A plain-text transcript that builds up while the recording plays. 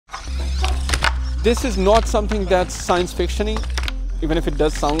This is not something that's science fiction-y, even if it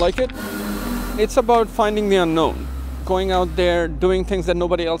does sound like it. It's about finding the unknown, going out there, doing things that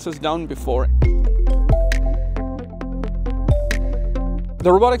nobody else has done before.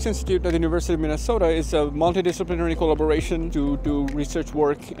 The Robotics Institute at the University of Minnesota is a multidisciplinary collaboration to do research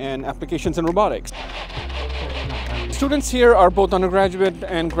work and applications in robotics. Students here are both undergraduate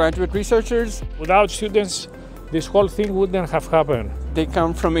and graduate researchers. Without students, this whole thing wouldn't have happened. They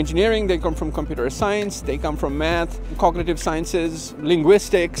come from engineering, they come from computer science, they come from math, cognitive sciences,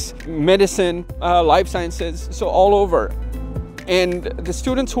 linguistics, medicine, life sciences, so all over. And the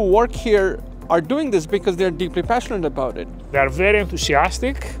students who work here are doing this because they're deeply passionate about it. They are very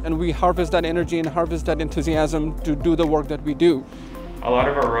enthusiastic. And we harvest that energy and harvest that enthusiasm to do the work that we do. A lot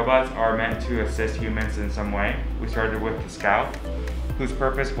of our robots are meant to assist humans in some way. We started with the Scout, whose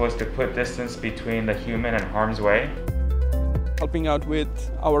purpose was to put distance between the human and harm's way. Helping out with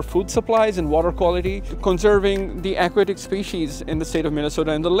our food supplies and water quality, conserving the aquatic species in the state of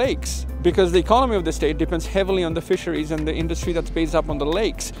Minnesota and the lakes. Because the economy of the state depends heavily on the fisheries and the industry that's based up on the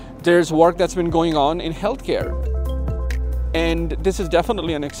lakes. There's work that's been going on in healthcare. And this is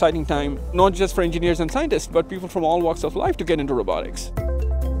definitely an exciting time, not just for engineers and scientists, but people from all walks of life to get into robotics.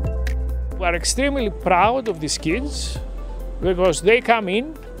 We are extremely proud of these kids because they come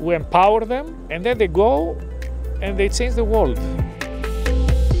in, we empower them, and then they go and they change the world.